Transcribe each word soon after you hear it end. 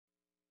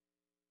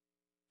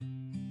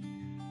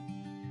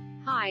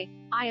Hi,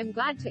 I am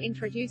glad to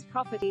introduce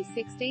property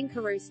 16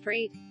 Karoo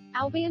Street,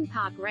 Albion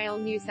Park Rail,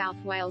 New South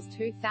Wales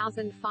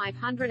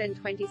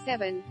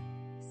 2527.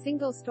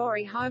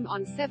 Single-story home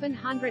on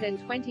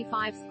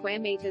 725 square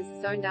metres,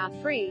 zoned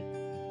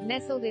R3.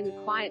 Nestled in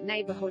the quiet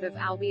neighbourhood of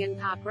Albion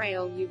Park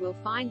Rail, you will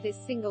find this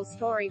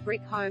single-story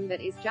brick home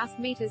that is just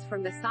metres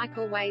from the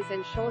cycleways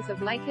and shores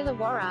of Lake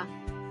Illawarra.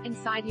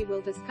 Inside you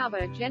will discover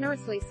a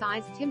generously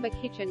sized timber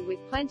kitchen with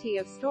plenty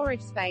of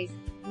storage space,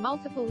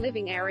 multiple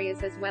living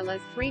areas as well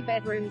as 3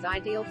 bedrooms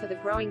ideal for the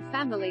growing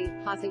family,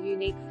 plus a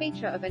unique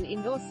feature of an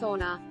indoor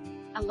sauna.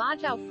 A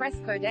large al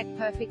fresco deck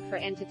perfect for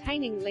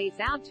entertaining leads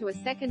out to a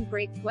second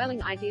brick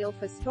dwelling ideal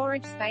for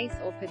storage space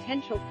or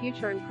potential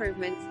future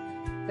improvements.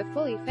 The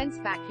fully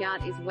fenced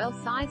backyard is well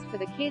sized for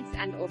the kids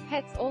and or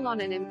pets, all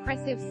on an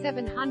impressive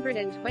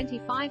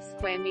 725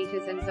 square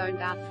meters and zoned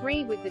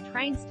R3 with the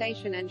train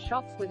station and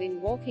shops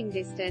within walking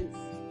distance.